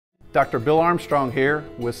Dr. Bill Armstrong here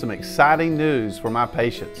with some exciting news for my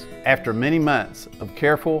patients. After many months of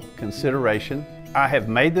careful consideration, I have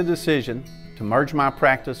made the decision to merge my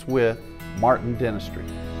practice with Martin Dentistry.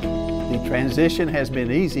 The transition has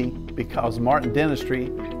been easy because Martin Dentistry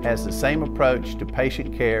has the same approach to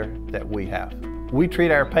patient care that we have. We treat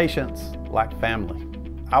our patients like family.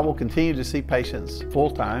 I will continue to see patients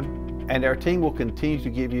full-time, and our team will continue to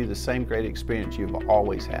give you the same great experience you've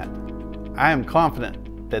always had. I am confident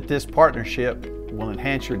that this partnership will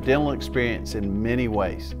enhance your dental experience in many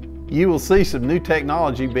ways. You will see some new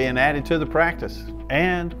technology being added to the practice,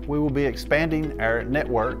 and we will be expanding our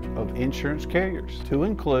network of insurance carriers to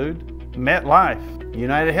include MetLife,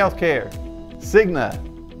 United Healthcare, Cigna,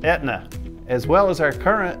 Aetna, as well as our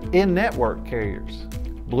current in-network carriers,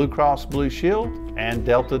 Blue Cross Blue Shield and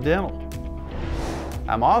Delta Dental.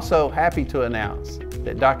 I'm also happy to announce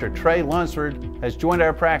that Dr. Trey Lunsford has joined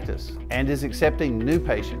our practice and is accepting new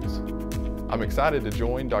patients. I'm excited to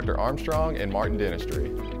join Dr. Armstrong and Martin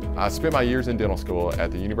Dentistry. I spent my years in dental school at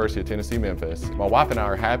the University of Tennessee, Memphis. My wife and I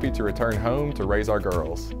are happy to return home to raise our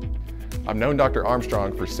girls. I've known Dr.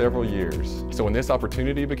 Armstrong for several years, so when this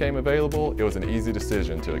opportunity became available, it was an easy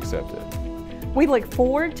decision to accept it. We look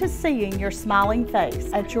forward to seeing your smiling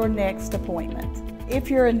face at your next appointment. If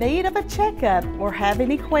you're in need of a checkup or have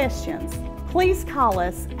any questions, please call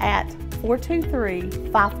us at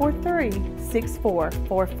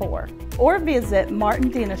 423-543-6444 or visit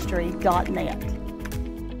martindentistry.net.